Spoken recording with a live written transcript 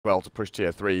well to push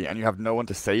tier 3, and you have no one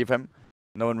to save him.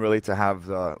 No one really to have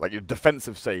like your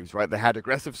defensive saves, right? They had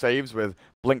aggressive saves with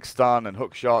blink stun and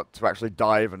hook shot to actually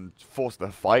dive and force the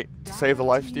fight to save the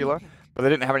lifestealer, but they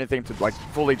didn't have anything to like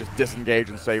fully just disengage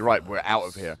and say, right, we're out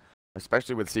of here.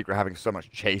 Especially with Secret having so much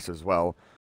chase as well.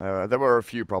 There were a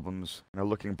few problems,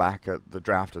 looking back at the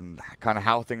draft and kind of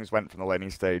how things went from the laning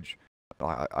stage.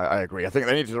 I agree. I think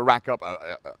they needed to rack up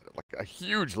a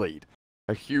huge lead,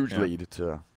 lead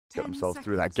to get themselves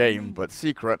through that game. But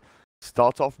Secret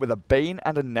start off with a Bane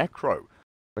and a Necro.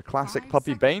 The classic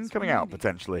Puppey Bane coming out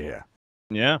potentially here.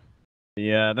 Yeah. The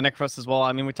Necros as well.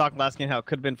 I mean, we talked last game how it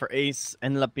could have been for Ace,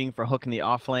 ended up being for Hook in the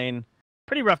offlane.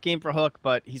 Pretty rough game for Hook,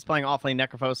 but he's playing offlane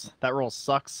Necrophos. That role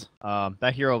sucks.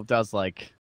 That hero does,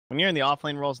 like, when you're in the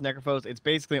offlane roles Necrophos, it's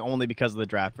basically only because of the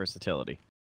draft versatility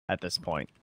at this point.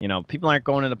 You know, people aren't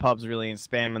going into pubs really and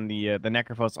spamming the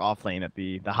Necrophos offlane at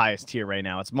the highest tier right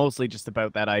now. It's mostly just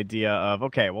about that idea of,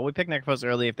 okay, well, we pick Necrophos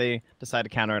early if they decide to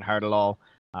counter it hard at all.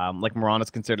 Like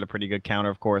Mirana's considered a pretty good counter,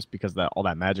 of course, because all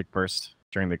that magic burst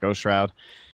during the Ghost Shroud.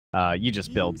 You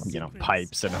just build,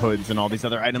 pipes and hoods and all these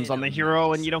other items on the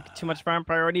hero, and you don't get too much farm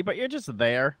priority, but you're just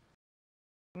there.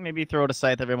 Maybe throw it a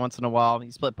scythe every once in a while. You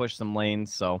split push some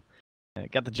lanes, so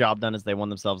got the job done as they won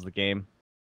themselves the game.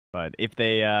 But if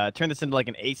they turn this into like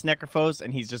an Ace Necrophos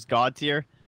and he's just God tier,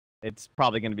 it's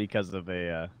probably going to be because of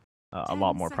a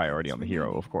lot more priority on the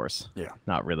hero, of course. Yeah.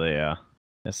 Not really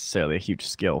necessarily a huge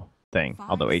skill thing,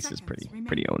 although Ace is pretty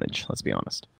ownage, let's be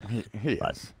honest. He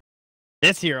is.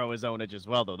 This hero is ownage as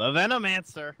well, though. The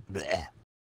Venomancer. Bleh.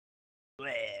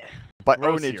 Bleh. By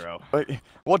Gross ownage, hero.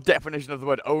 what definition of the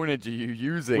word ownage are you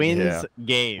using Wins here?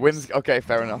 games. Wins. Okay,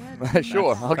 fair enough.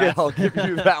 Sure, I'll give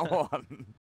you that one.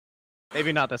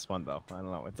 Maybe not this one though. I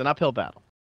don't know. It's an uphill battle.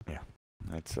 Yeah,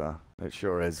 it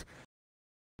sure is.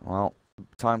 Well,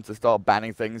 time to start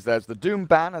banning things. There's the Doom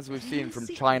ban, as we've seen from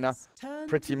China.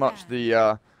 Pretty much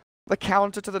the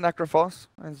counter to the Necrophos,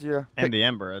 as you and the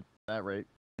Ember at that rate.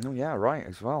 Oh yeah, right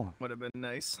as well. Would have been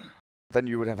nice. Then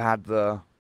you would have had the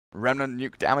Remnant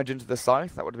nuke damage into the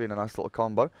Scythe. That would have been a nice little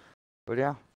combo. But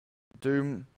yeah,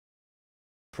 Doom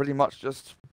pretty much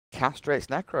just castrates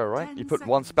Necro, right? You put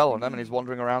one spell on him and he's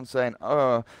wandering around saying,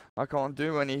 oh, I can't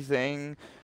do anything.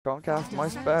 Can't cast my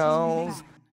spells.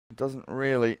 It doesn't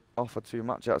really offer too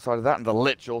much outside of that. And the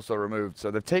Lich also removed.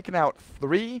 So they've taken out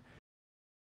 3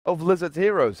 of Lizard's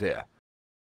heroes here.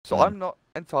 So I'm not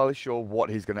entirely sure what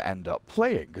he's going to end up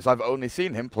playing, because I've only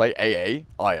seen him play AA,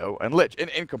 IO, and Lich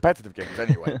in competitive games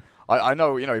anyway. I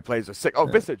know, he plays a sick... Oh,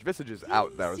 Visage. Visage is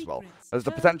out there as well. There's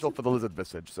the potential for the Lizard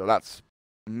Visage, so that's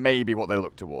maybe what they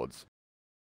look towards.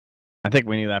 I think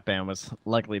we knew that ban was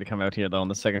likely to come out here, though, in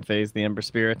the second phase, the Ember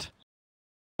Spirit.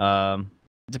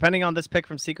 Depending on this pick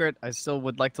from Secret, I still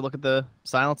would like to look at the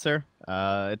Silencer.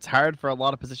 It's hard for a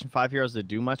lot of position 5 heroes to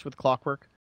do much with Clockwork,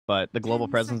 but the global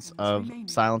presence of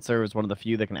Silencer is one of the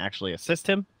few that can actually assist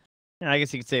him. I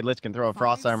guess you could say Lich can throw a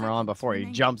Frost Armor on before he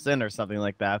jumps in or something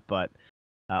like that, but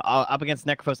up against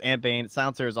Necrophos and Bane,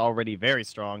 Silencer is already very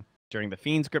strong during the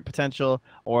Fiend's grip potential,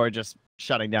 or just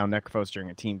shutting down Necrophos during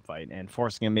a team fight and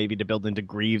forcing him maybe to build into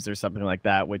Greaves or something like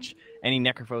that, which any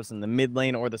Necrophos in the mid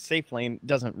lane or the safe lane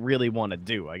doesn't really want to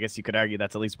do. I guess you could argue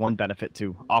that's at least one benefit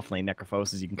to off-lane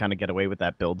Necrophos, is you can kind of get away with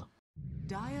that build.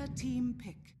 Dire team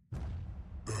pick.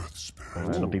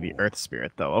 It'll be the Earth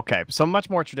Spirit, though. Okay, so much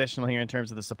more traditional here in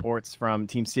terms of the supports from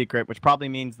Team Secret, which probably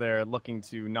means they're looking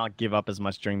to not give up as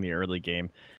much during the early game.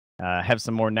 Have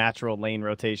some more natural lane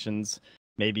rotations.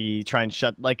 Maybe try and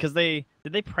shut... did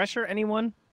they pressure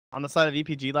anyone on the side of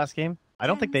EPG last game? I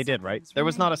don't think they did, right? There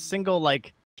was not a single,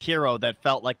 hero that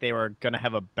felt like they were going to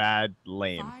have a bad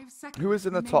lane. Who was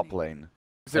in the top lane?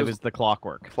 It was the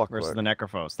Clockwork versus the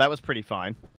Necrophos. That was pretty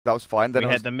fine. That was fine. Then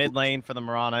we had the mid lane for the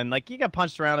Mirana, and you got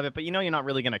punched around a bit, but you're not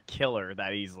really going to kill her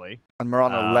that easily. And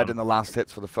Mirana led in the last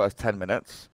hits for the first 10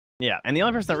 minutes. Yeah, and the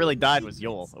only person that really died was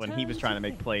Yol when he was trying to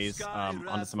make plays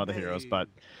onto some other heroes. But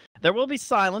there will be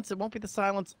silence. It won't be the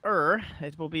silencer.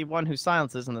 It will be one who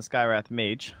silences in the Skywrath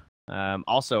Mage.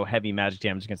 Also heavy magic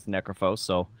damage against the Necrophos,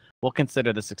 so we'll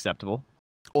consider this acceptable.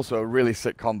 Also a really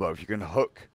sick combo. If you can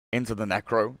hook into the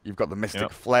Necro, you've got the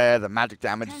Mystic Flare, the magic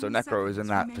damage, so Necro is in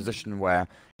that position where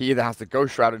he either has to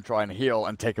Ghost Shroud and try and heal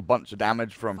and take a bunch of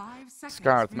damage from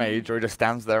Skywrath Mage, or he just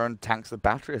stands there and tanks the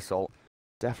Battery Assault.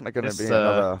 Definitely going to be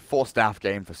another 4-staff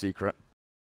game for Secret.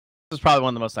 This is probably one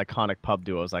of the most iconic pub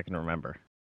duos I can remember,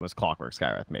 was Clockwork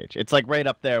Skywrath Mage. It's right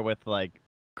up there with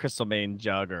Crystal Main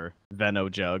Jug or Veno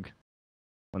Jug,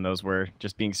 when those were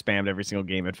just being spammed every single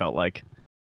game, it felt like.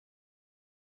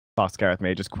 Skywrath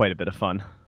Mage is quite a bit of fun.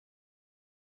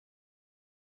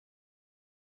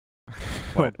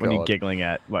 What are you God. giggling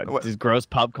at? What? What? These gross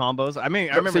pub combos? I mean,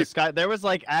 I No, remember see- there was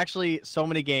like actually so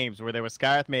many games where there was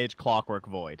Skywrath Mage, Clockwork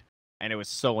Void, and it was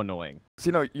so annoying.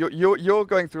 So, you're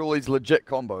going through all these legit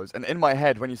combos, and in my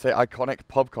head, when you say iconic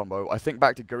pub combo, I think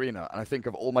back to Garena, and I think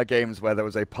of all my games where there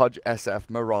was a Pudge, SF,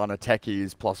 Mirana,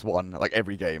 Techies, +1, like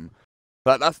every game.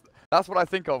 That's what I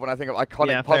think of when I think of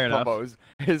iconic pub combos,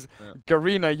 is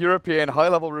Garena, European,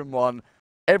 high-level room 1,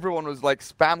 everyone was like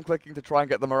spam clicking to try and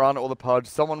get the Mirana or the Pudge,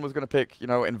 someone was going to pick,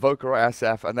 Invoker or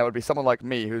SF, and there would be someone like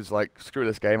me who's like, screw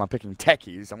this game, I'm picking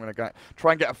Techies, I'm going to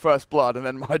try and get a first blood, and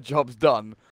then my job's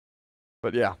done.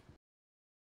 But yeah,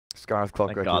 Skywrath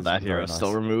Clockwork. Thank God that hero is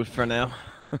still removed for now.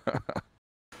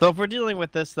 So if we're dealing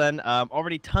with this, then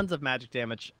already tons of magic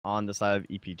damage on the side of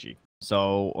EPG.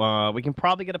 So we can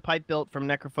probably get a pipe built from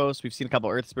Necrophos. We've seen a couple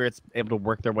Earth Spirits able to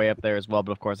work their way up there as well,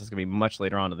 but of course that's going to be much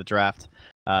later on in the draft.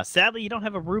 Sadly, you don't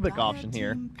have a Rubik option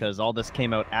here, because all this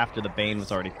came out after the Bane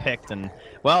was already picked, and,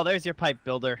 well, there's your pipe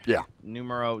builder. Yeah.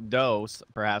 Numero dos,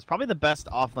 perhaps. Probably the best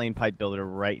offlane pipe builder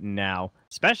right now,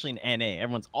 especially in NA.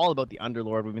 Everyone's all about the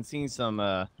Underlord. We've been seeing some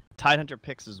Tidehunter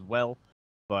picks as well,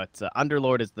 but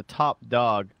Underlord is the top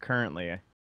dog currently. I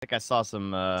think I saw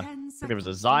some, I think there was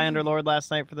a Zai Underlord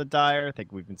last night for the Dire. I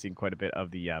think we've been seeing quite a bit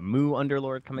of the Mu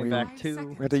Underlord coming back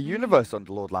too. We had a Universe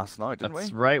Underlord last night, didn't we?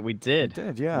 That's right, we did. We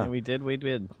did, yeah. We did.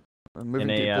 Moving In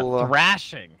a people,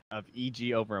 thrashing of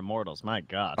EG over Immortals, my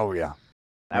God. Oh, yeah.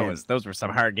 Those were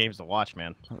some hard games to watch,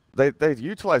 man. They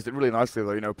utilized it really nicely,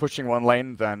 though, pushing one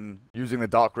lane, then using the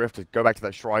Dark Rift to go back to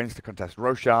their shrines to contest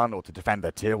Roshan, or to defend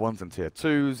their tier 1s and tier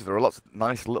 2s. There are lots of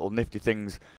nice little nifty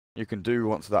things you can do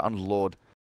once that Underlord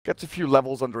gets a few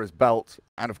levels under his belt,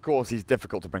 and of course he's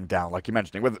difficult to bring down, like you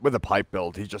mentioned. With a pipe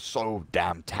build, he's just so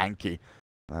damn tanky.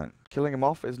 Killing him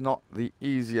off is not the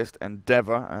easiest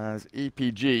endeavor, as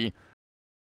EPG.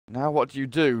 Now what do?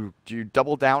 Do you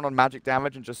double down on magic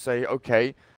damage and just say,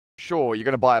 okay, sure, you're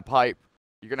going to buy a pipe,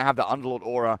 you're going to have the Underlord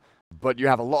aura, but you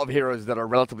have a lot of heroes that are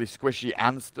relatively squishy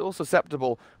and still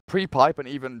susceptible pre-pipe and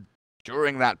even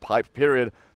during that pipe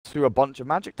period to a bunch of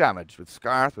magic damage. With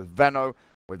Skywrath, with Venno,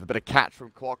 with a bit of catch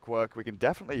from Clockwork, we can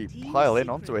definitely pile in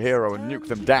onto a hero and nuke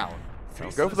them down.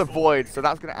 So go for the Void, so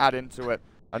that's going to add into it.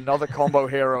 Another combo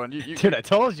hero, and you Dude, I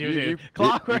told you, dude.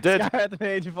 Clockwork, you did. Skywrath,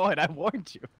 Mage, Void, I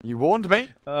warned you. You warned me.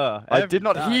 I did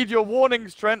not heed your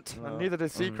warnings, Trent, and neither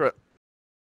did Secret.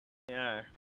 Yeah.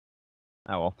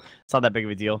 Oh well, it's not that big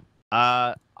of a deal.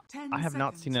 I have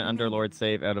not seen an Underlord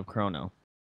save out of Chrono.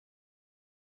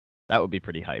 That would be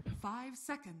pretty hype. 5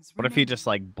 seconds. What if he just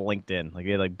like blinked in, like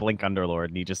he had like blink Underlord,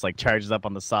 and he just like charges up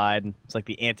on the side? And it's like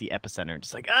the anti-epicenter,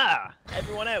 just like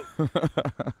everyone out.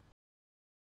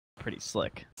 Pretty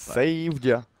slick. But... Saved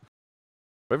ya.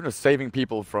 We're even just saving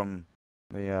people from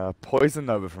the Poison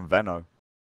Nova from Venno.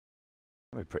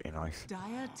 That'd be pretty nice.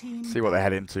 See what they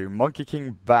head into. Monkey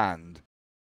King Band.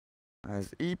 As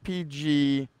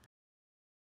EPG...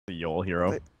 The Yol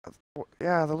hero.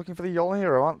 Yeah, they're looking for the Yol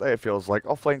hero, aren't they? It feels like.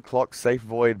 Offlane Clock, Safe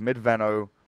Void, Mid Venno.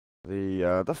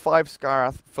 The 5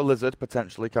 Skywrath for Lizard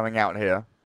potentially coming out here.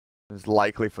 Is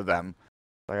likely for them.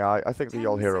 I think the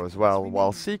Yol hero as well.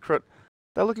 While Secret,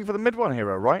 they're looking for the mid one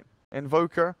hero, right?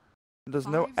 Invoker. There's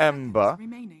no Ember.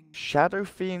 Shadow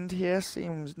Fiend here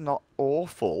seems not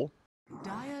awful.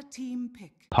 Dire team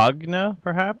pick. Pugna,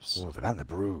 perhaps? Oh, and the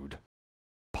Brood.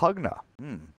 Pugna.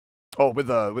 Oh, with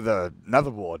a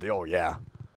Nether Ward. Oh, yeah.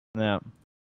 Yeah.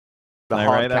 The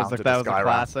hard that was counter a to Skywrath.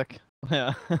 classic.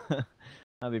 Yeah.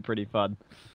 That'd be pretty fun.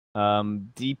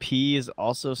 DP is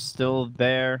also still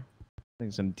there. I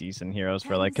think some decent heroes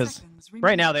for like, because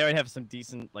right now they already have some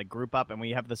decent like group up, and we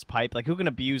have this pipe. Like, who can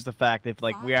abuse the fact if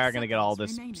like we are gonna get all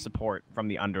this support from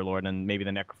the Underlord and maybe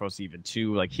the Necrophos even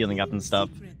too, like healing up and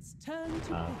stuff.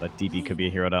 But DP could be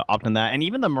a hero to opt in that, and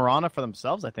even the Mirana for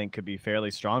themselves, I think, could be fairly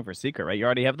strong for Secret. Right, you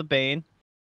already have the Bane,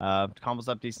 combos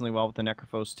up decently well with the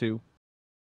Necrophos too.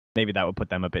 Maybe that would put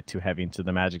them a bit too heavy into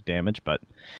the magic damage, but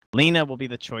Lina will be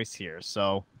the choice here.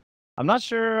 So. I'm not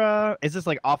sure, is this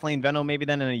like off-lane Venno maybe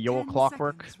then in a Yol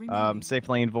Clockwork, safe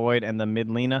lane Void, and the mid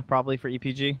Lina probably for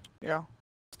EPG? Yeah,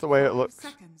 that's the way it looks.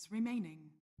 Remaining.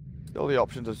 Still the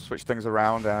option to switch things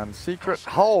around, and Secret,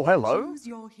 oh, hello!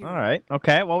 Alright,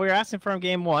 okay, well we were asking for him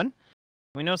game 1.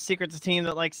 We know Secret's a team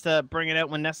that likes to bring it out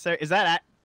when necessary. Is that at...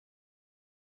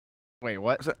 Wait,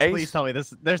 what? Please tell me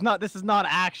this is not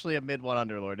actually a mid 1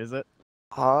 Underlord, is it?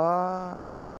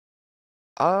 I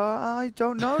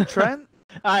don't know, Trent.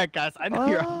 Alright, guys, I know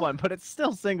you're on one, but it's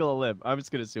still single limb. I'm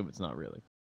just gonna assume it's not really.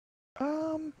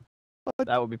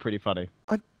 That would be pretty funny.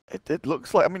 It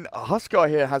looks like, I mean, Huskar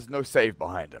here has no save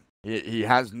behind him. He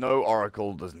has no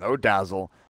Oracle, there's no Dazzle,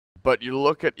 but you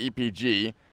look at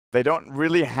EPG, They don't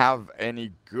really have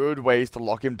any good ways to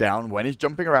lock him down when he's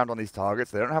jumping around on these targets.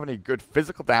 They don't have any good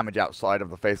physical damage outside of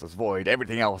the Faceless Void.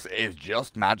 Everything else is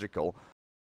just magical.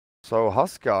 So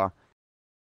Huskar,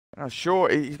 sure,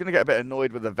 he's going to get a bit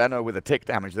annoyed with the Veno with the tick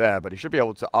damage there, but he should be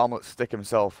able to armlet stick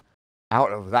himself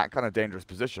out of that kind of dangerous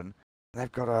position.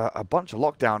 They've got a bunch of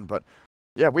lockdown, but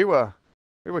yeah, we were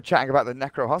chatting about the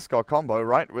Necro Huskar combo,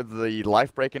 right, with the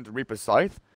life break into Reaper's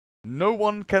Scythe. No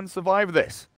one can survive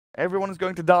this. Everyone is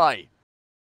going to die.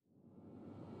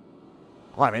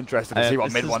 Well, I'm interested to see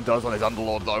what Mid One does on his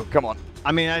Underlord, though. Come on.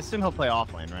 I mean, I assume he'll play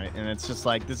offlane, right? And it's just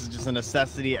like, this is just a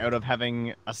necessity out of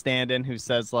having a stand-in who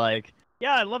says, like,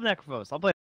 yeah, I love Necrophos. I'll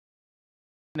play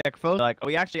Necrophos. Like, oh,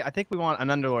 I think we want an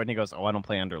Underlord. And he goes, oh, I don't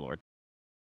play Underlord.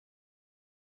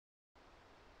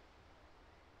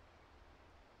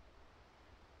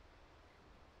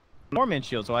 Norman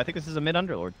shield, so I think this is a mid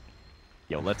Underlord.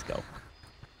 Yo, let's go.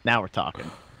 Now we're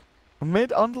talking.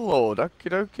 Mid Underlord, okie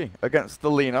dokie, against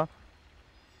the Lina.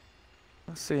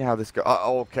 Let's see how this goes.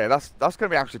 Okay, that's going to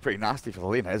be actually pretty nasty for the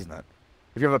Lina, isn't it?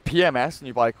 If you have a PMS and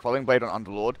you buy Quelling Blade on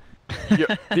Underlord,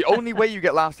 the only way you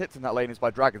get last hits in that lane is by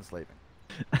Dragon Slaving.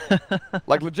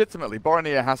 Like, legitimately,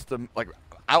 Boromir has to, like,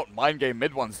 out mind game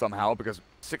Mid One somehow, because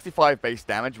 65 base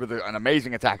damage with an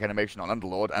amazing attack animation on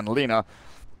Underlord, and Lina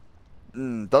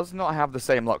does not have the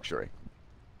same luxury.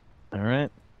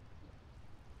 Alright.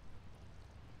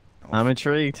 I'm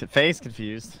intrigued. Faye's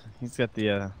confused. He's got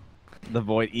the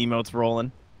Void emotes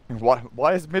rolling.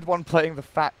 Why is Mid One playing the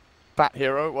fat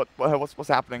hero? What's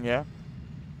happening here?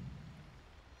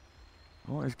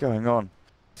 What is going on?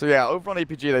 So yeah, over on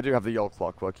EPG they do have the Yol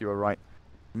Clockwork, you were right.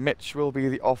 Mitch will be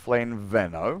the offlane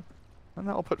Veno. And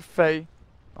that'll put Faye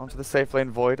onto the safe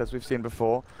lane Void, as we've seen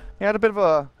before. He had a bit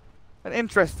of an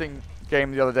interesting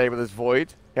game the other day with his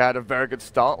Void. He had a very good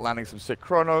start, landing some sick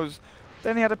chronos.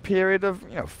 Then he had a period of,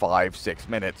 5-6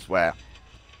 minutes where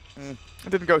it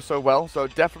didn't go so well. So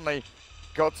definitely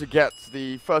got to get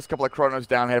the first couple of chronos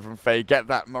down here from Faye, get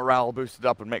that morale boosted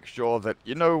up and make sure that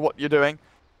you know what you're doing.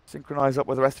 Synchronize up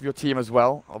with the rest of your team as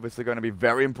well. Obviously going to be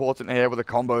very important here with the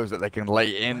combos that they can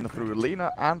lay in through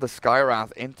Lina and the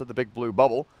Skywrath into the big blue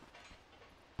bubble.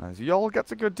 As Yol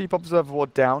gets a good deep observer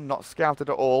ward down, not scouted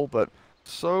at all, but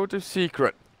so do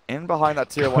Secret in behind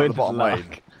that tier 1 at the bottom lane.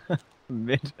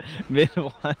 Mid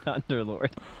one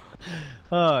Underlord.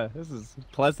 Oh, this is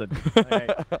pleasant. Right.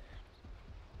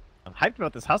 I'm hyped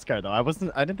about this Huskar though.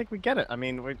 I didn't think we'd get it. I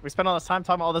mean, we spent all this time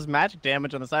talking about all this magic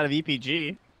damage on the side of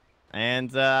EPG,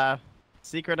 and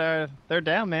Secret they're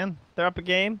down, man. They're up a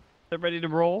game. They're ready to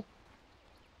roll.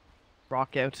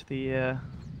 Rock out the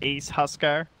ace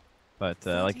Huskar, but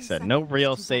like you said, no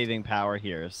real saving power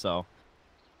here. So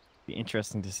be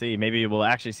interesting to see. Maybe we'll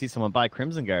actually see someone buy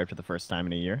Crimson Guard for the first time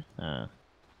in a year.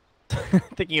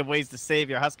 Thinking of ways to save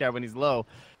your Huskar when he's low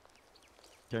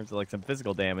in terms of like some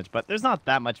physical damage, but there's not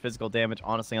that much physical damage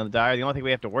honestly on the Dire. The only thing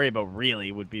we have to worry about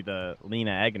really would be the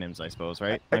Lina Aghanims, I suppose,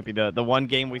 right? Might be the one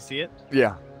game we see it.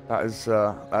 Yeah, that is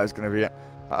going to be it.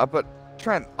 But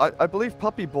Trent, I believe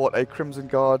Puppey bought a Crimson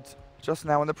Guard just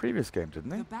now in the previous game,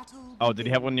 didn't he? Oh, did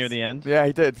he have one near the end? Yeah,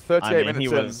 he did. 38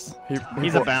 minutes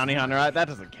he's a bounty hunter. Right? That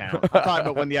doesn't count. I'm talking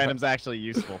about when the item's actually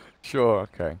useful. Sure,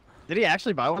 okay. Did he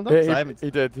actually buy one though? Yeah, he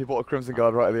did. He bought a Crimson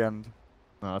Guard right at the end.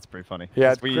 Oh, that's pretty funny.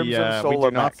 Yeah, we Crimson Solar we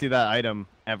do not Mech. see that item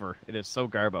ever. It is so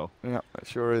garbo. Yeah, it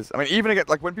sure is. I mean, even again,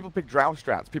 like when people pick Drow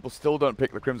strats, people still don't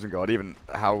pick the Crimson Guard, even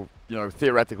how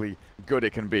theoretically good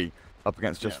it can be up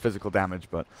against just physical damage.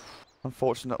 But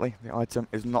unfortunately, the item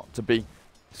is not to be.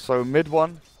 So Mid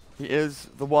One, he is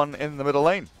the one in the middle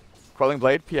lane. Quelling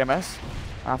Blade, PMS,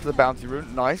 after the bounty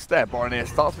rune. Nice there. Boromir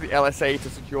starts with the LSA to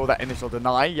secure that initial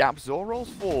deny. YapzOr rolls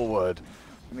forward.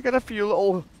 Gonna get a few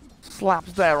little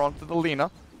slaps there onto the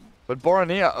Lina. But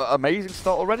Boromir, amazing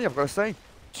start already, I've got to say.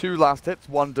 2 last hits,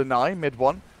 1 deny, Mid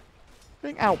One.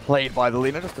 Being outplayed by the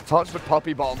Lina just a touch, but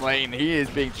Puppey bottom lane, he is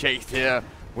being chased here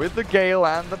with the Gale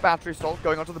and the Battery Assault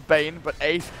going onto the Bane, but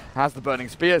Ace has the Burning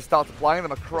Spear, starts applying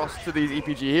them across to these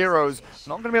EPG heroes.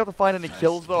 Not going to be able to find any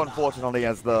kills though, unfortunately,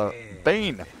 as the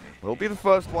Bane will be the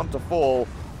first one to fall.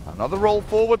 Another roll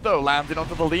forward though, landing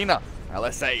onto the Lina.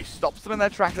 LSA stops them in their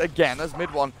tracks again as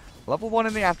Mid One. Level 1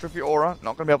 in the Atrophy Aura,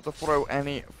 not going to be able to throw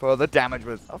any further damage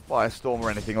with a Firestorm or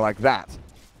anything like that.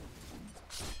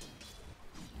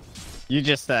 You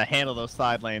just handle those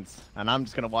side lanes, and I'm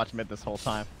just going to watch mid this whole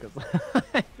time,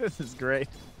 because this is great.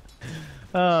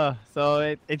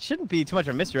 So it shouldn't be too much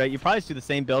of a mystery, right? You probably do the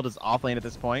same build as offlane at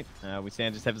this point. We say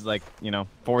just have his, like,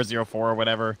 404 or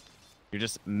whatever. You're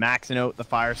just maxing out the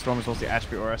Firestorm as well as the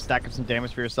Attribute Aura, stack up some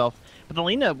damage for yourself. But the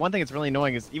Lina, one thing that's really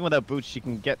annoying is even without boots, she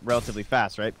can get relatively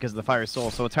fast, right? Because of the Fire Soul.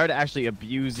 So it's hard to actually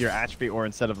abuse your Attribute Aura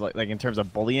instead of like in terms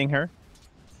of bullying her.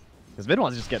 Because mid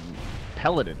one's just getting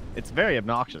pelleted. It's very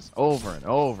obnoxious over and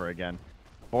over again.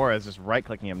 Bora is just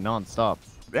right-clicking him non-stop.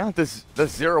 Yeah, this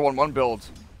 0-1-1 build,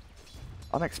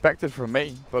 unexpected from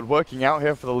me, but working out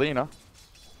here for the Lina.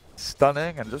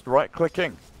 Stunning and just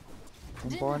right-clicking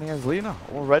from Boronia's Lina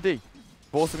already.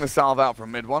 Forcing the salve out from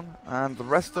mid one, and the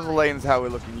rest of the lanes how we're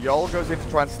looking. Yol goes in to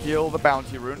try and steal the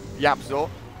bounty rune. YapzOr,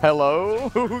 hello,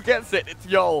 who gets it? It's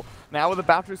Yol. Now with the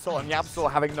battery assault and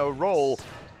YapzOr having no role.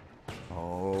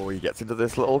 Oh, he gets into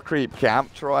this little creep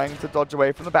camp, trying to dodge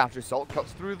away from the battery assault,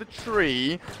 cuts through the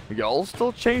tree. Yol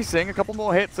still chasing, a couple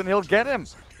more hits and he'll get him.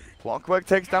 Clockwork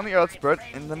takes down the Earth Spirit.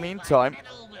 In the meantime,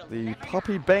 the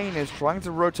Puppey Bane is trying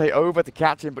to rotate over to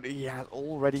catch him, but he has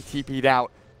already TP'd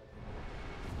out.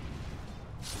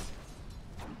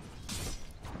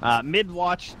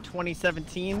 Mid-watch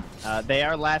 2017, they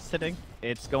are last hitting.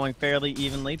 It's going fairly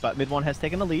evenly, but mid one has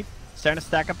taken the lead. Starting to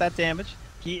stack up that damage.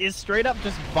 He is straight up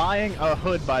just buying a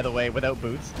hood, by the way, without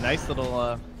boots. Nice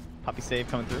little Puppey save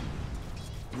coming through.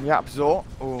 YapzOr,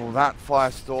 oh, that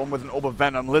Firestorm with an Orb of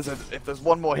Venom. Lizard, if there's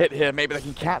one more hit here, maybe they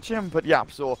can catch him, but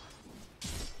YapzOr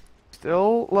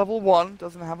still level 1,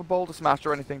 doesn't have a Boulder Smash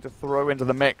or anything to throw into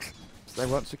the mix, so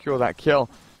they won't secure that kill.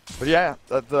 But yeah,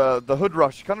 the Hood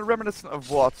Rush, kind of reminiscent of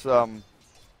what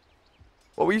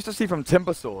we used to see from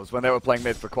Timbersaws when they were playing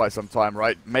mid for quite some time,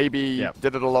 right? Maybe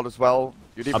did it a lot as well.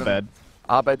 You'd even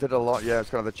Abed did it a lot, yeah. It's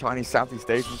kind of the Chinese Southeast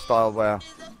Asian style where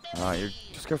you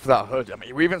just go for that hood. I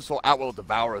mean, we even saw Outworld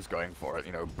Devourers going for it,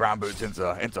 you know, brown boots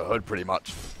into hood pretty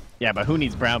much. Yeah, but who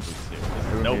needs brown boots, dude?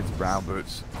 Who needs brown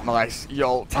boots? Nice.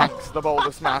 Yol tanks the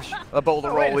Boulder Smash, the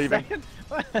Boulder Roll leaving.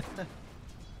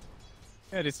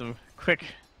 Yeah, do some quick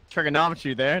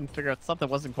trigonometry there and figure out something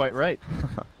wasn't quite right.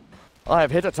 I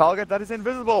have hit a target that is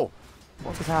invisible.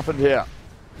 What has happened here?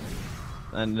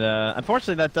 And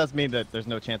unfortunately, that does mean that there's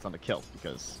no chance on the kill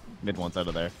because mid one's out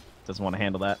of there. Doesn't want to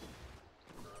handle that.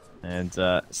 And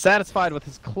satisfied with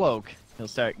his cloak, he'll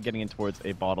start getting in towards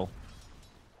a bottle.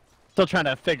 Still trying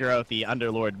to figure out the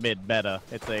Underlord mid meta.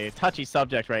 It's a touchy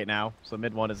subject right now, so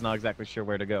mid one is not exactly sure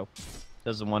where to go.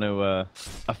 Doesn't want to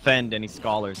offend any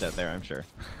scholars out there, I'm sure.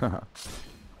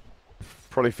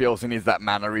 Probably feels he needs that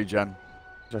mana regen.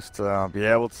 Just to be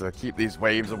able to keep these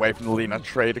waves away from the Lina,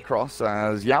 trade across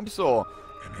as YapzOr.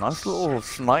 Nice little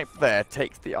snipe there,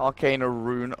 takes the Arcana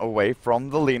rune away from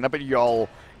the Lina, but Yol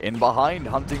in behind,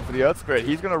 hunting for the Earth Spirit.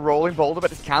 He's going to roll in Boulder,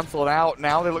 but it's cancelled out.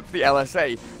 Now they look for the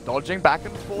LSA, dodging back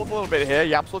and forth a little bit here.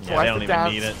 YapzOr tries to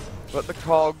dance, but the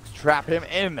cogs trap him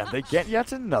in, and they get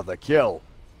yet another kill.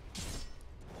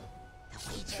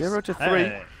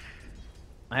 0-3.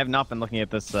 I have not been looking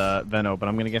at this Veno, but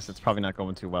I'm going to guess it's probably not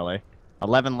going too well, eh?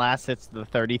 11 last hits to the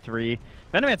 33.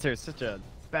 Venomancer is such a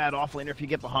bad offlaner if you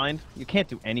get behind. You can't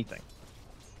do anything.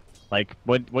 Like,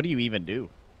 what do you even do?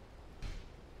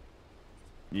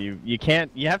 You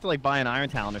can't, you have to like buy an Iron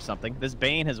Talon or something. This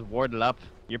Bane has warded up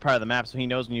your part of the map, so he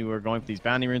knows when you were going for these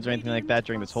bounty runes or anything like that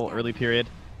during this whole early period.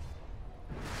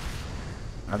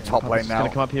 And top lane now.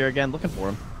 Gonna come up here again, looking for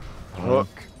him. Hook.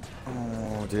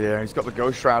 Oh dear, he's got the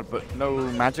Ghost Shroud, but no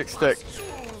magic stick.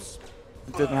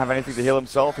 Didn't have anything to heal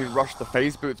himself. He rushed the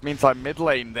phase boots. Meantime, mid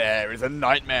lane there is a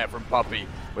nightmare from Puppey.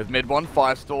 With mid one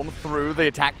Firestorm through, the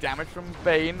attack damage from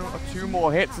Bane. 2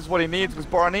 more hits is what he needs because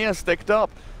Boronia sticked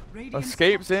up.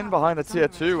 Escapes in behind the tier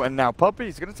 2, and now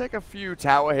Puppey's going to take a few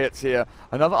tower hits here.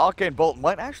 Another Arcane Bolt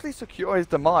might actually secure his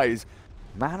demise.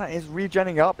 Mana is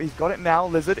regenning up. He's got it now.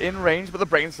 Lizard in range, but the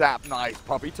Brain Sap. Nice.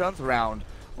 Puppey turns around,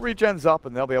 regens up,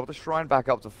 and they'll be able to shrine back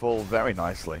up to full very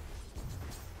nicely.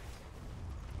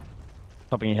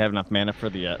 Hoping you have enough mana for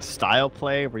the style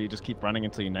play where you just keep running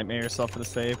until you nightmare yourself for the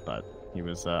save, but he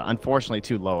was unfortunately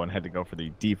too low and had to go for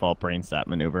the default Brain Sap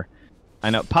maneuver. I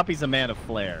know, Puppey's a man of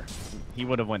flair. He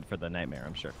would have went for the nightmare,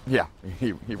 I'm sure. Yeah,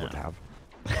 he would have.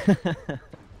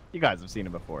 You guys have seen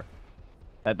him before.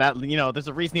 That you know, there's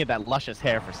a reason he had that luscious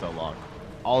hair for so long.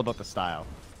 All about the style.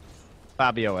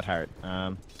 Fabio at heart.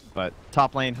 But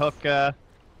top lane Hook,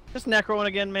 just necroing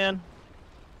again, man.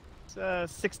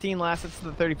 16 last hits to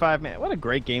the 35, man. What a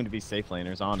great game to be safe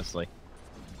laners, honestly.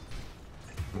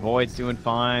 Void's doing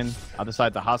fine. Other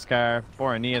side the Huskar.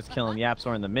 Boronia's killing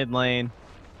YapzOr in the mid lane.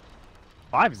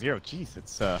 5-0, jeez,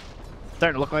 it's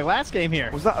starting to look like last game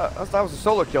here. That was a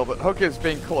solo kill, but Hook is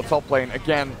being caught top lane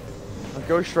again. The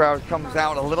Ghost Shroud comes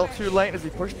out a little too late as he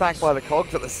pushed back by the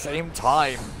cogs at the same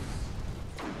time.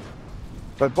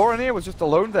 But Boronia was just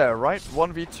alone there, right?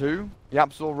 1v2.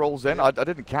 YapzOr rolls in. I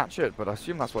didn't catch it, but I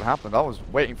assume that's what happened. I was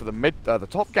waiting for the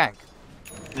top gank.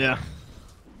 Yeah.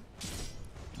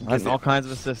 Getting all kinds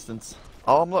of assistance.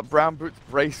 Armlet, Brown Boots,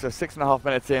 Bracer, 6.5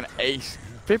 minutes in, Ace,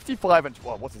 55 and,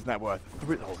 well, what's his net worth?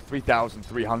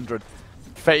 3,300.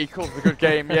 Faye calls a good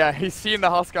game. Yeah, he's seen the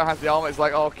Huskar has the armlet. He's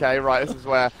like, okay, right,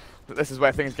 this is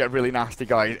where things get really nasty,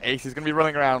 guys. Ace is going to be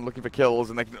running around looking for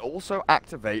kills, and they can also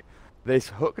activate this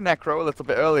Hook Necro a little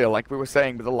bit earlier, like we were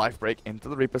saying, with the life break into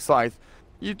the Reaper Scythe.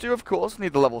 You do, of course,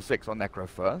 need the level 6 on Necro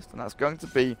first, and that's going to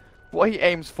be what he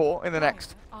aims for in the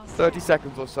next 30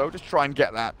 seconds or so. Just try and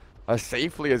get that as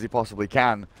safely as he possibly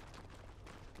can.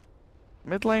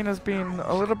 Mid lane has been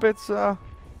a little bit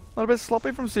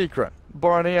sloppy from Secret.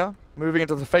 Borania moving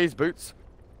into the phase boots,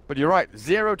 but you're right,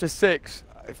 0 to 6.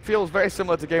 It feels very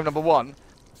similar to game number 1,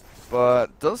 but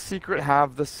does Secret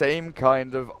have the same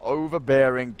kind of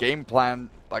overbearing game plan,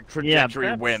 like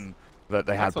trajectory win that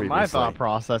they had previously? That's what my thought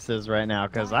process is right now,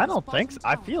 because I don't think so.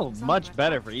 I feel much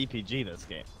better for EPG this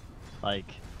game. Like,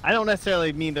 I don't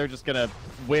necessarily mean they're just gonna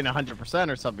win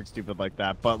 100% or something stupid like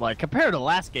that, but like compared to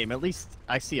last game, at least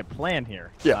I see a plan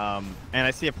here. Yeah. And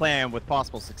I see a plan with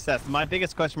possible success. My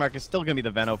biggest question mark is still gonna be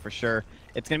the Veno for sure.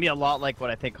 It's gonna be a lot like what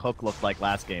I think Hook looked like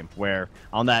last game, where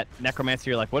on that Necromancer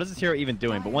you're like, what is this hero even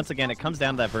doing? But once again, it comes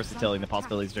down to that versatility and the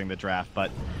possibilities during the draft.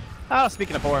 But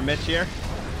speaking of Boar Mitch here.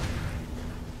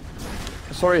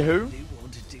 Sorry, who?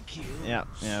 Yeah,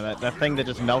 that thing that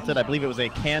just melted. I believe it was a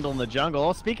candle in the jungle.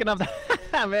 Oh, speaking of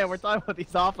that, man, we're talking about these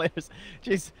offlaners.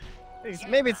 Jeez,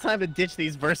 maybe it's time to ditch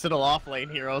these versatile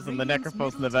offlane heroes and the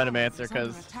Necrophos and the Venomancer,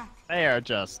 because they are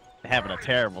just having a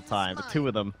terrible time. The two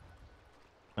of them.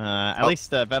 At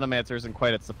least Venomancer isn't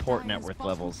quite at support net worth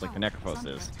levels like the Necrophos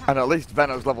is. And at least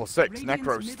Veno's level 6.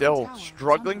 Necro's still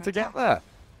struggling to get there.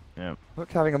 Yeah.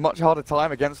 Look, having a much harder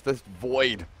time against this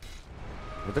Void.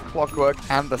 With the Clockwork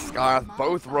and the Scarf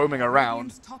both roaming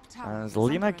around as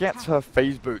Lina gets her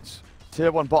phase boots.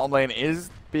 Tier 1 bottom lane is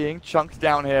being chunked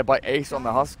down here by Ace on the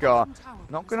Huskar.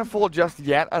 Not going to fall just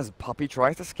yet as Puppey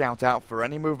tries to scout out for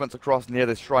any movements across near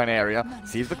this shrine area.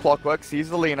 Sees the Clockwork,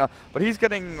 sees the Lina, but he's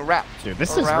getting wrapped. Dude,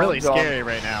 this is really scary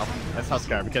right now as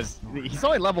Huskar, because he's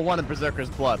only level 1 in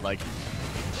Berserker's Blood. Like,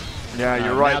 yeah,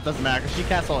 you're right. Now it doesn't matter, she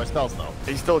casts all her spells though.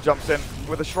 He still jumps in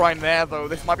with a shrine there, though.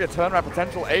 This might be a turnaround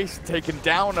potential. Ace taken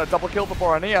down, a double kill for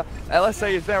Borania.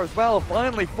 LSA is there as well.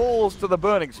 Finally falls to the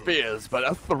Burning Spears, but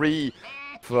a 3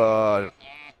 for...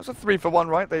 That's a 3 for 1,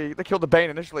 right? They killed the Bane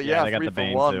initially. Yeah, they got 3 the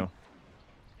Bane for 1. too.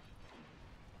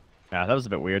 Yeah, that was a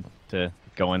bit weird to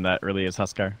go in that early as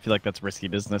Huskar. I feel like that's risky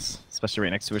business, especially right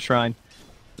next to a shrine.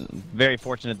 Very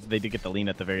fortunate that they did get the lean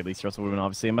at the very least, or else it would have been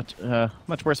obviously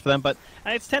much worse for them. But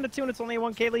it's 10-2 and it's only a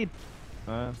 1k lead.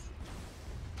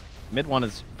 Mid one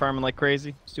is farming like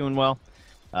crazy. He's doing well.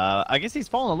 I guess he's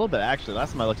fallen a little bit actually.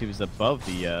 Last time I looked, he was above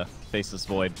the Faceless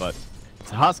Void, but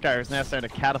Huskar is now starting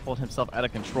to catapult himself out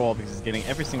of control because he's getting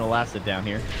every single lasted down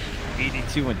here.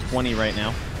 82 and 20 right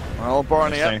now. Well,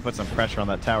 Barney starting to put some pressure on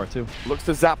that tower too. Looks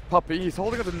to zap Puppey. He's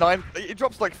holding on to 9. He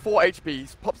drops like 4 HP. He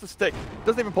pops the stick.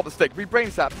 Doesn't even pop the stick. We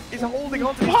brain sap. He's holding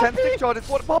on to his 10 stick charges.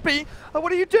 What, Puppey?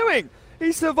 What are you doing?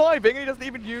 He's surviving. He doesn't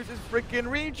even use his freaking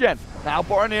regen. Now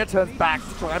Borania turns back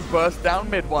to try and burst down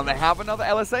mid one. They have another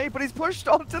LSA, but he's pushed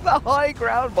onto the high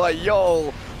ground by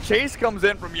Yol. Chase comes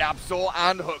in from YapzOr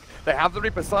and Hook. They have the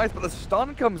Reaper Scythe, but the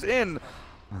stun comes in.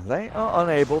 They are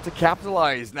unable to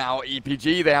capitalize. Now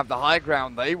EPG, they have the high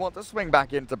ground. They want to swing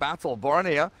back into battle.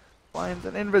 Borania finds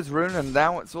an invis rune, and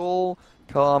now it's all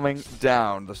calming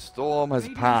down. The storm has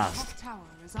passed.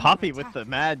 Puppey with the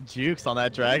mad jukes on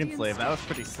that Dragon Slave. That was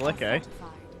pretty slick, eh?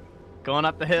 Going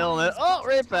up the hill and then, oh,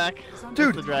 right back.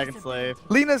 Dude, the Dragon Slave.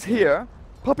 Lina's here.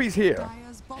 Puppey's here.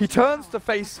 He turns to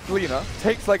face Lina,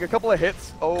 takes like a couple of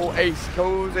hits. Oh, Ace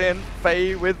goes in.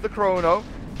 Faye with the Chrono.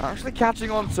 Actually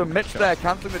catching on to Mitch there,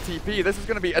 cancelling the TP. This is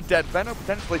going to be a dead Veno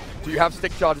potentially. Do you have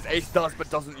stick charges? Ace does, but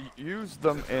doesn't use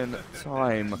them in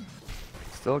time.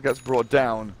 Still gets brought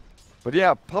down. But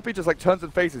yeah, Puppey just like turns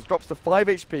and faces, drops to 5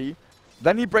 HP.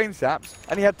 Then he brain saps,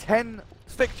 and he had 10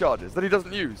 stick charges that he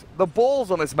doesn't use. The balls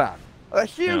on this man are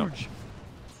huge. No.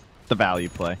 The value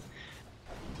play.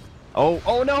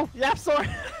 Oh no!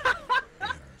 YapzOr!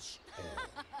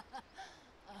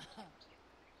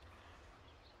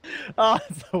 Oh,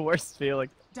 it's the worst feeling.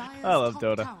 I love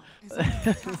Dota.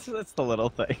 That's the little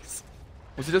things.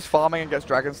 Was he just farming and gets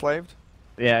Dragon Slaved?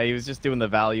 Yeah, he was just doing the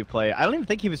value play. I don't even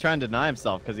think he was trying to deny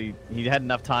himself because he had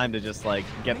enough time to just like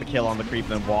get the kill on the creep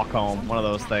and then walk home. One of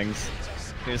those things.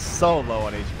 He was so low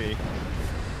on HP.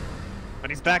 But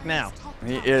he's back now.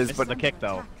 He is, Missed but the kick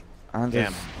though. And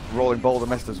Damn. his rolling boulder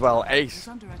missed as well. Ace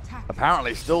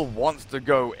apparently still wants to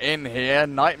go in here.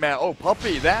 Nightmare. Oh,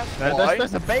 Puppey, that's why.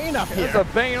 There's a Bane up here. There's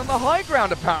a Bane on the high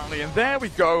ground, apparently. And there we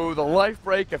go. The life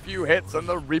break, a few hits, and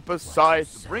the Reaper's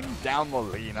Scythe bring down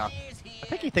Molina. I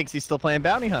think he thinks he's still playing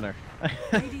Bounty Hunter.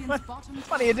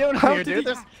 What are you doing here,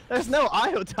 dude? There's no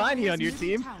Io Tiny on your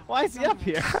team. Why is he up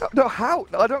here? How?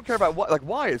 No, I don't care about what. Like,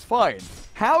 why is fine.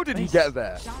 How did he get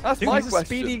there? That's Dude, my he's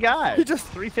question. a speedy guy. He just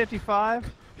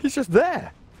 355. He's just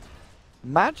there.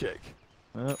 Magic.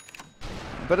 Well,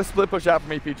 Bit of split push out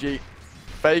from EPG.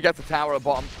 Faye gets a tower at the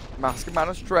bottom. Mask of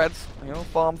Mana shreds. He'll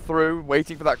farm through,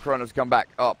 waiting for that Chrono to come back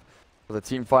up for the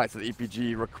team fights that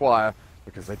EPG require.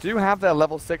 Because they do have their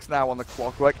level 6 now on the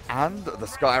Clockwork and the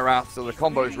Sky Wrath, so the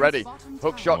combo's ready.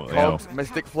 Hookshot, Cogs,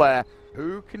 Mystic Flare.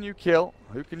 Who can you kill?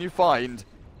 Who can you find?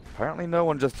 Apparently no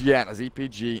one just yet, as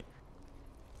EPG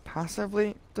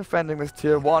passively defending this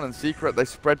tier 1 and Secret. They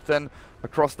spread thin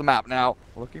across the map now,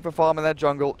 looking for farm in their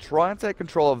jungle, try and take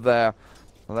control of their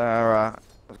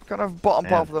kind of bottom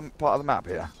part of the map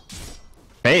here.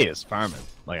 Faye is farming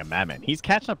like a madman. He's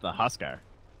catching up to the Huskar.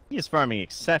 He is farming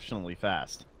exceptionally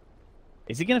fast.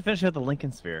 Is he going to finish out the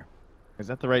Lincoln Sphere? Is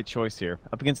that the right choice here?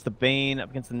 Up against the Bane, up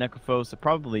against the Necrophos, it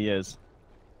probably is.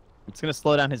 It's going to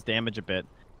slow down his damage a bit.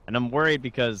 And I'm worried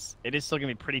because it is still going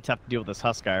to be pretty tough to deal with this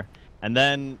Huskar. And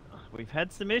then we've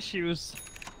had some issues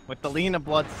with the Lina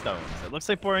Bloodstones. It looks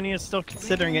like Borneo is still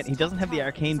considering it. He doesn't have the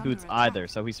Arcane Boots either,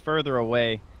 so he's further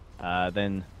away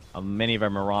than many of our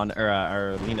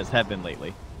our Linas have been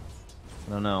lately.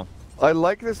 I don't know. I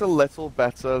like this a little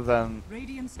better than,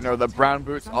 you know, the brown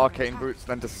boots, arcane boots,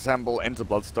 then disassemble into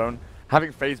Bloodstone.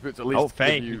 Having phase boots at least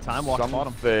give you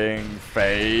something.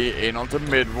 Faye in onto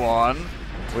mid one.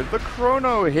 With the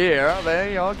Chrono here,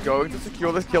 they are going to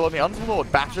secure this kill on the Underlord.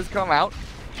 Bashers come out,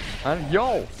 and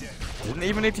yo, didn't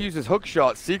even need to use his hook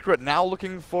shot. Secret now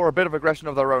looking for a bit of aggression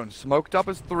of their own. Smoked up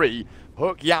as 3.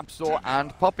 Hook, YapzOr,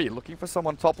 and Puppey looking for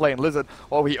someone top lane. Lizard,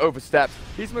 oh, he oversteps.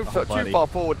 He's moved too far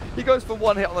forward. He goes for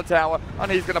 1 hit on the tower,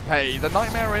 and he's going to pay. The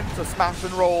Nightmare in to smash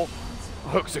and roll.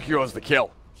 Hook secures the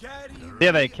kill.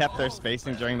 Yeah, they kept their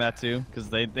spacing during that too, because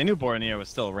they knew Borneo was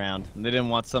still around. And they didn't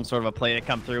want some sort of a play to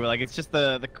come through. Like, it's just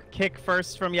the kick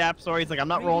first from YapzOr. He's like, I'm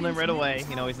not rolling in right away.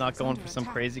 You know, he's not going for some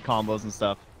crazy combos and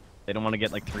stuff. They don't want to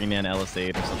get like 3-man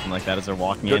LS8 or something like that as they're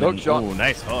walking in. Hook shot. Ooh,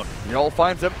 nice hook. Yol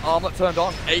finds him, armlet turned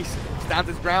on. Ace stands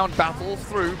his ground, battles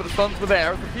through, but the stuns were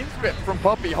there. The team script from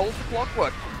Puppey holds the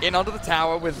Clockwork in under the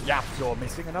tower with YapzOr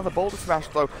missing another boulder smash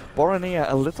though. Borneo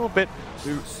a little bit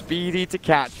too speedy to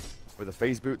catch with the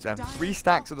phase boots and 3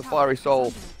 stacks of the Fiery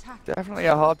Soul. Definitely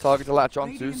a hard target to latch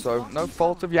onto, so no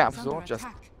fault of YapzOr, just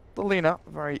the Lina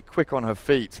very quick on her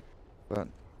feet. But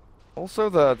also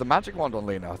the magic wand on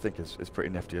Lina I think is pretty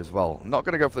nifty as well. I'm not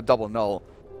going to go for the double null.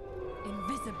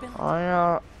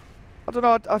 I don't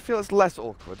know, I feel it's less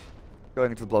awkward going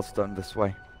into the Bloodstone this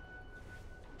way.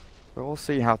 But we'll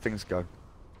see how things go.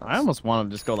 I almost want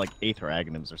to just go like Aether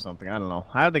Aghanims or something. I don't know.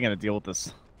 How are they going to deal with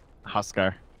this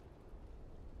Huskar?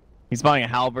 He's buying a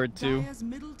halberd too.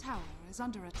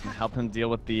 Help him deal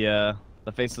with the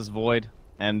Faceless Void.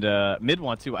 And mid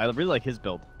one too. I really like his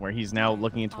build, where he's now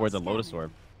looking towards a Lotus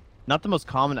Orb. Not the most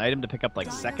common item to pick up like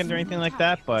second or anything like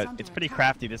that, but it's pretty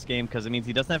crafty this game because it means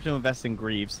he doesn't have to invest in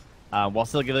Greaves, while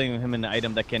still giving him an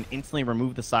item that can instantly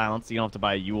remove the silence. So you don't have to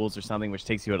buy Yules or something, which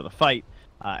takes you out of the fight,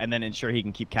 and then ensure he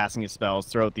can keep casting his spells,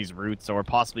 throw out these roots, or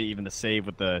possibly even the save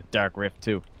with the Dark Rift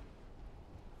too.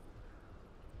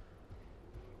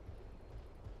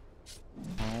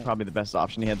 Probably the best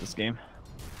option he had this game.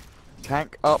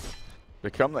 Tank up,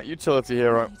 become that utility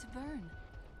hero.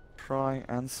 Try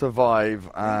and survive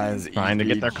as trying to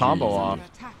get their combo off.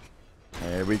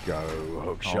 There we go.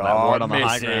 Hook that shot ward on the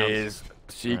high misses.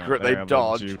 Secret, they they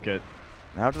dodge.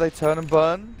 Now do they turn and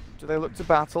burn? Do they look to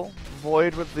battle?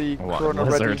 Void with the Chrono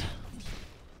ready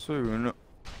soon.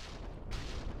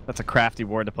 That's a crafty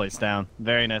ward to place down.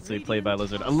 Very nicely played by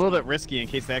Lizard. A little bit risky in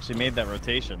case they actually made that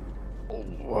rotation.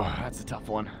 Oh, that's a tough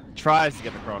one. Tries to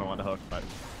get the Chrono on the hook, but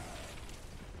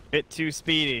bit too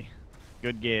speedy.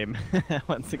 Good game.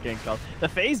 Once again, called. The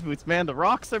phase boots, man. The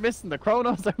rocks are missing. The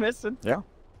Chronos are missing. Yeah.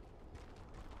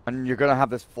 And you're going to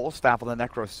have this Force Staff on the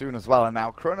Necro soon as well. And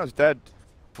now Chrono's dead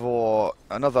for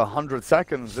another 100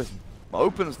 seconds. This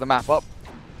opens the map up.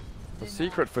 The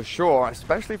Secret for sure,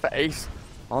 especially for Ace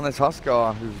on this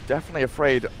Huskar, who's definitely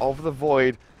afraid of the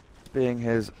Void being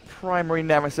his primary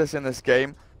nemesis in this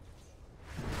game.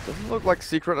 Doesn't look like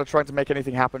Secret are trying to make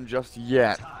anything happen just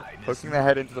yet. Poking their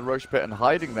head into the Roche pit and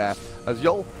hiding there as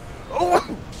Yol,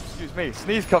 excuse me,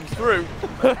 sneeze comes through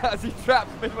as he traps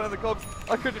mid one of the cogs.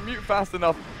 I couldn't mute fast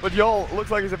enough, but Yol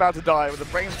looks like he's about to die with a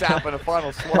brain tap and a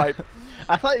final swipe.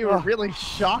 I thought you were really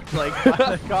shocked, like,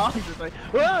 by the gongs. It's like,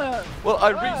 "Ah!" Well,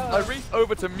 I reached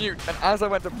over to mute, and as I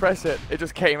went to press it, it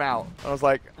just came out. I was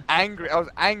like, angry. I was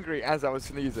angry as I was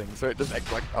sneezing, so it just,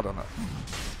 like, I don't know.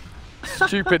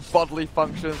 Stupid bodily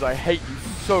functions, I hate you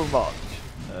so much.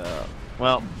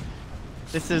 Well,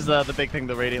 this is the big thing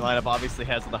the Radiant lineup obviously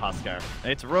has with the Huskar.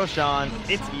 It's Roshan,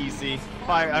 it's easy.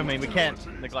 Fire, I mean, we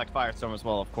can't neglect Firestorm as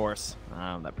well, of course.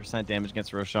 That percent damage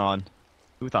against Roshan.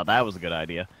 Who thought that was a good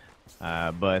idea?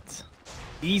 But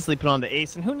easily put on the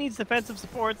Ace, and who needs defensive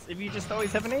supports if you just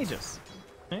always have an Aegis?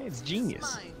 Hey, it's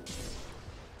genius.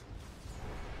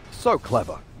 So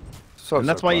clever. And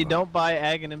that's so why clever. you don't buy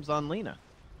Aghanims on Lina.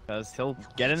 Because he'll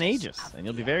get an Aegis, and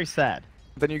you'll be very sad.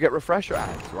 Then you get refresher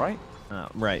ads, right? Oh,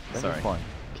 right, Then sorry. you're fine.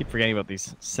 Keep forgetting about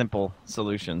these simple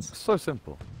solutions. So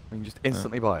simple. You can just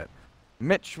instantly buy it.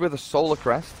 Mitch with a Solar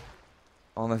Crest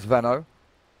on this Veno.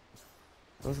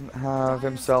 Doesn't have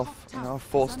himself, you know, a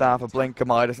Full Staff, a Blink, a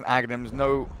Midas, and Aghanims.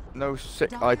 No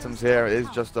sick items here. It is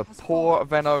just a poor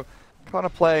Veno, kind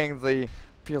of playing the,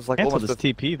 feels like Cancel almost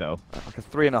this TP, though. like a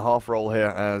 3.5 roll here,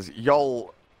 as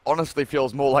Yol honestly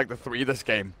feels more like the 3 this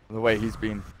game, the way he's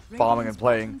been farming and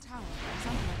playing.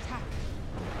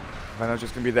 Veno's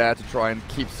just going to be there to try and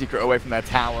keep Secret away from their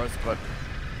towers, but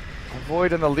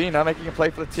Void and Alina making a play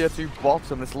for the tier 2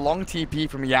 bottom. This long TP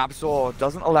from YapzOr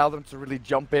doesn't allow them to really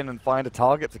jump in and find a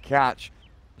target to catch.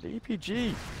 But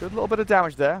EPG, good little bit of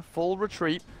damage there. Full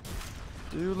retreat.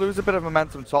 Do lose a bit of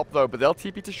momentum top though, but they'll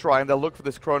TP to Shrine. They'll look for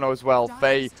this Chrono as well.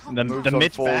 Faye moves The on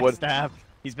Mitch forward. backstab.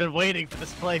 He's been waiting for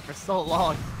this play for so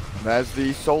long. And there's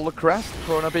the Solar Crest.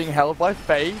 Chrono being held by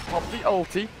Faye. Pop the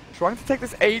ulti. Trying to take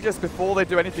this Aegis before they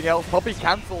do anything else. Puppey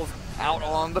cancels out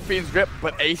on the Fiend's grip,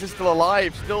 but Ace is still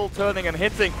alive, still turning and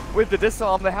hitting with the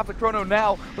disarm. They have the Chrono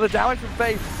now, but the damage from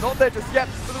Faye not there just yet.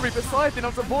 For the Reaper side, they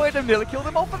not avoid him, nearly killed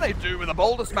him off, and they do with a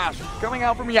Boulder Smash coming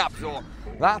out from YapzOr.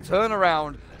 That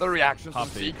turnaround, the reactions from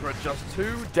Secret just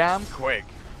too damn quick.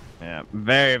 Yeah,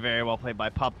 very, very well played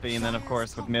by Puppey, and then of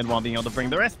course with Midwan being able to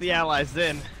bring the rest of the allies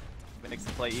in. Makes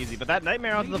the play easy, but that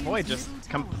Nightmare onto the Void just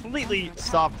completely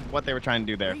stopped what they were trying to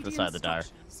do there for the side of the Dire.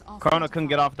 Chrono couldn't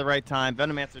get off at the right time,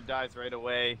 Venomancer dies right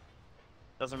away.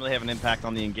 Doesn't really have an impact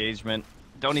on the engagement.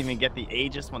 Don't even get the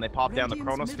Aegis when they pop down the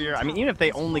Chronosphere. I mean, even if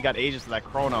they only got Aegis to that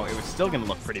Chrono, it was still going to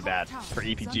look pretty bad for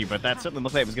EPG, but that certainly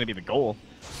looked like it was going to be the goal.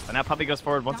 But now Puppey goes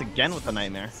forward once again with the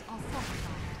Nightmare.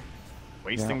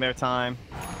 Wasting their time.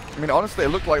 I mean, honestly, it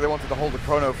looked like they wanted to hold the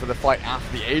Chrono for the fight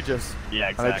after the Aegis. Yeah,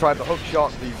 exactly. And they tried the hook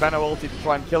shot, the Veno ulti to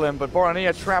try and kill him, but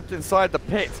Borania trapped inside the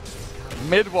pit.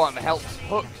 Mid one helps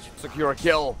Hook secure a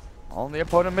kill on the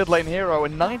opponent mid lane hero,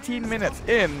 and 19 minutes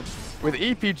in with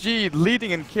EPG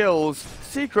leading in kills.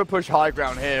 Secret push high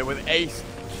ground here with Ace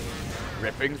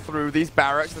ripping through these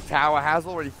barracks. The tower has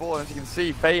already fallen, as you can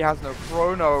see. Faye has no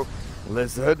Chrono.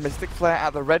 Lizard, Mystic Flare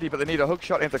at the ready, but they need a hook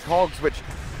shot into Cogs, which,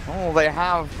 oh, they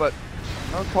have, but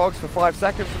no Cogs for 5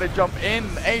 seconds, so they jump in.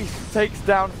 Ace takes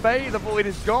down Faye, the Void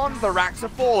is gone, the racks are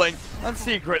falling, and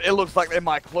Secret, it looks like they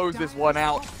might close this one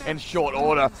out in short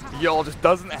order. Yol just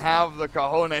doesn't have the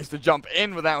cojones to jump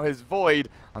in without his Void,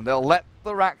 and they'll let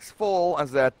the racks fall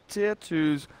as their tier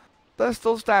 2s, they're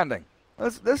still standing.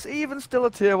 There's even still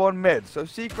a tier 1 mid, so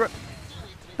Secret,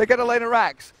 they get a lane of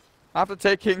racks after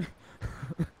taking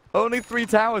only 3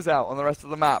 towers out on the rest of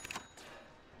the map.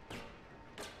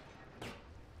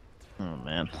 Oh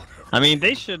man, I mean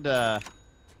they should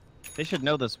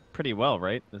know this pretty well,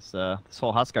 right? This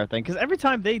whole Huskar thing, because every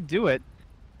time they do it,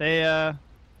 they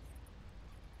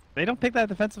don't pick that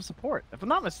defensive support. If I'm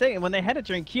not mistaken, when they had it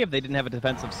during Kiev, they didn't have a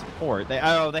defensive support. They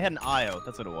had an IO.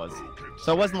 That's what it was.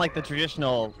 So it wasn't like the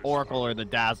traditional Oracle or the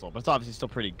Dazzle, but it's obviously still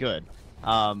pretty good.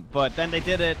 But then they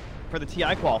did it for the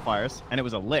TI qualifiers, and it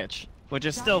was a Lich, which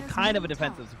is still kind of a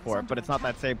defensive support, but it's not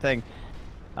that same thing.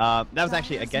 That was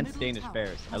actually against Danish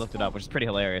Bears. I looked it up, which is pretty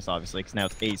hilarious, obviously, because now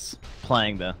it's Ace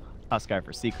playing the Huskar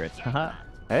for Secret.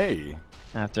 Hey.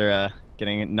 After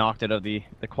getting knocked out of the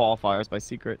qualifiers by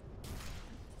Secret.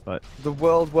 But the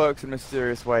world works in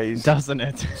mysterious ways. Doesn't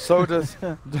it? So does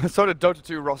so did Dota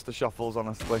 2 roster shuffles,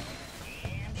 honestly.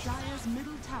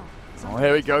 Oh,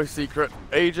 here we go, Secret.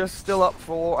 Aegis still up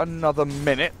for another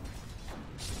minute.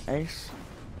 Ace.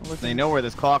 They know where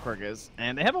this clockwork is,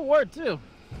 and they have a ward too.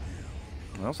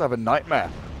 They also have a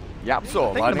Nightmare.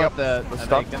 YapzOr lining up the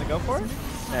stuff. Are they gonna go for it?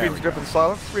 Fiend's grip and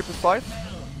silence. Reaper sight.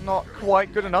 Not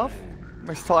quite good enough.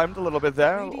 Mistimed a little bit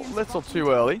there. A little too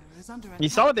early. You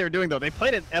saw what they were doing though. They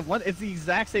played it at one. It's the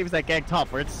exact same as that gang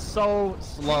top, where it's so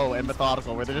slow and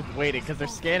methodical, where they're just waiting because they're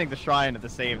scanning the shrine at the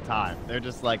same time. They're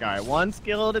just like, all right, one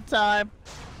skill at a time.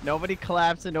 Nobody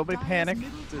collapsing, nobody panicked.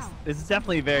 This is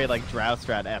definitely very like Drow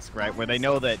strat-esque, right? Where they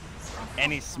know that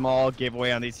any small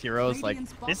giveaway on these heroes, like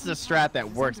this is a strat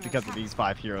that works because of these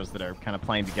 5 heroes that are kind of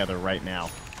playing together right now.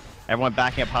 Everyone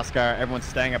backing up Hoelgaard, everyone's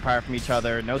staying apart from each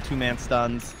other, no 2-man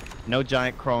stuns, no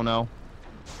giant chrono.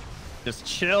 Just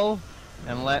chill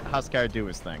and let Hoelgaard do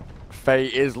his thing. Faye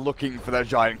is looking for the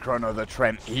giant chrono, the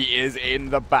Trent. He is in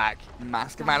the back.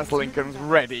 Mask of Manus Lincoln's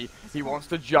ready. He wants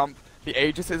to jump. The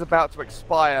Aegis is about to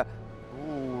expire.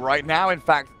 Ooh, right now, in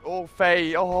fact. Oh,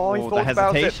 Faye. Oh, he thought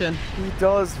about it. He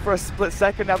does for a split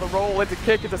second. Now the roll into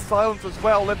kick, into silence as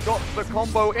well. They've got the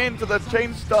combo into the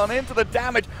chain stun, into the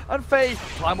damage. And Faye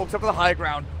time walks up to the high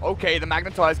ground. Okay, the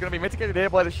Magnetize is going to be mitigated here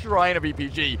by the Shrine of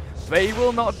EPG. Faye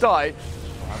will not die.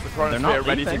 As the Chronosphere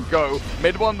ready to go.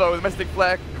 Mid one though, the Mystic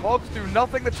Flare. Cogs do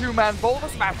nothing. The 2-man boulder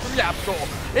smash from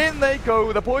YapzOr. In they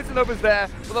go. The Poison Nova's there,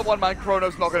 but the 1-man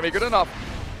Chrono's not going to be good enough.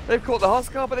 They've caught the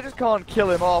Hoelgaard, but they just can't kill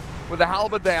him off with the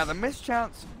halberd there. The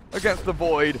mischance against the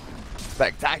Void.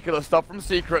 Spectacular stuff from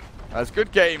Secret. That's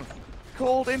good game.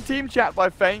 Called in team chat by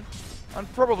Faye.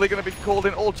 And probably going to be called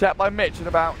in all chat by Mitch in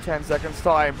about 10 seconds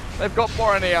time. They've got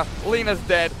Boromir, Lena's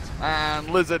dead, and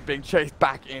Lizard being chased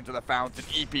back into the fountain.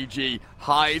 EPG,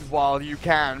 hide while you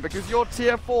can, because your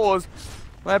tier 4s,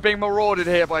 they're being marauded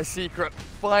here by Secret.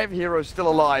 5 heroes still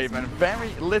alive, and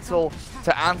very little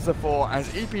to answer for as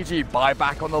EPG buy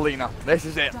back on the Lena. This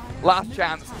is it. Last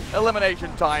chance.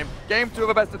 Elimination time. Game 2 of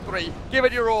a best of 3. Give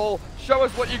it your all. Show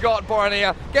us what you got,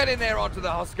 Boromir. Get in there onto the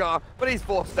Hoelgaard, but he's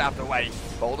forced stabbed away.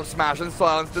 Boulder smash and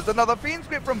silence. There's another Fiend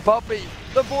Script from Puppey.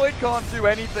 The Void can't do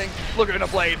anything. Look at the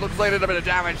blade. Looks like a little bit of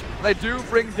damage. They do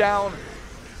bring down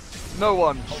no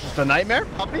one. The Nightmare?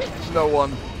 Puppey? No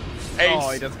one. Ace. Oh,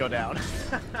 he does go down.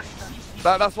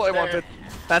 That's what they wanted.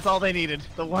 That's all they needed.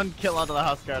 The 1 kill onto the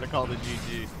Hoelgaard to call the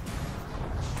GG.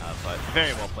 But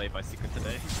very well played by Secret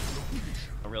today.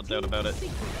 No real doubt about it.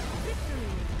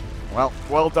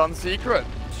 Well done, Secret.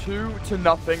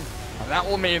 2-0. And that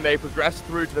will mean they progress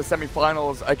through to the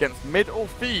semi-finals against Mid or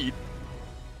Feed.